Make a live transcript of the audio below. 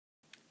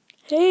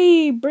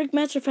Hey,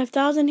 Brickmaster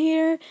 5000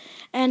 here,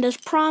 and as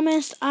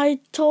promised,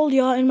 I told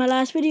y'all in my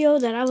last video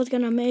that I was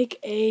gonna make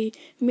a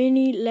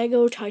mini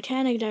Lego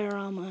Titanic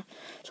diorama.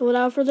 So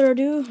without further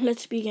ado,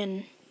 let's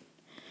begin.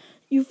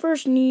 You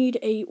first need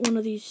one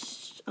of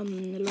these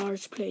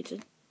large plates. I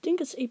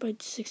think it's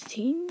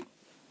 8x16.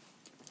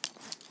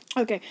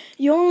 Okay,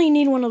 you only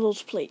need one of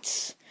those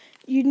plates.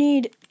 You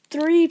need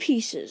 3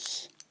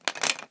 pieces.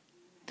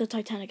 The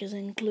Titanic is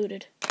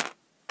included.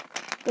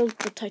 Built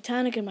the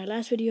Titanic in my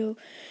last video.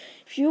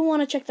 If you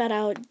want to check that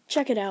out,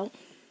 check it out.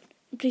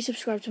 Please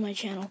subscribe to my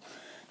channel.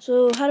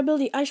 So how to build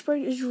the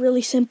iceberg is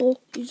really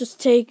simple. You just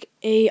take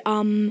a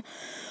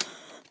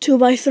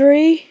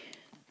 2x3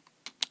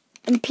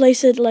 and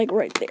place it like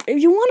right there.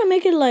 If you want to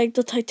make it like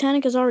the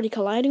Titanic is already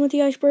colliding with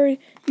the iceberg,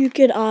 you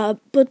could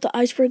put the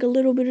iceberg a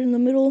little bit in the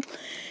middle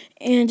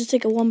and just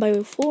take a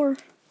 1x4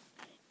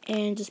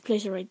 and just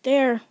place it right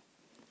there.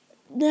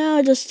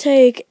 Now just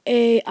take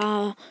a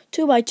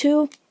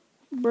 2x2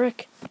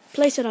 brick,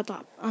 place it on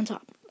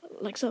top,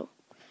 like so.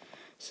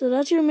 So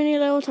that's your mini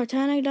Lego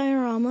Titanic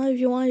diorama. If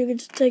you want, you can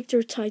just take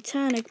your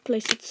Titanic,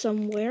 place it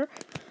somewhere,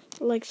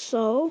 like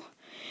so.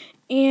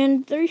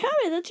 And there you have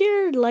it. That's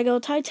your Lego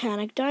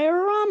Titanic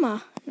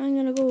diorama. Now I'm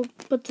gonna go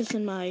put this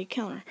in my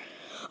counter.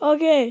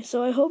 Okay,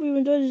 so I hope you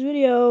enjoyed this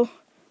video.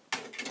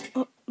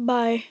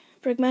 Bye.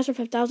 Brickmaster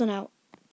 5000 out.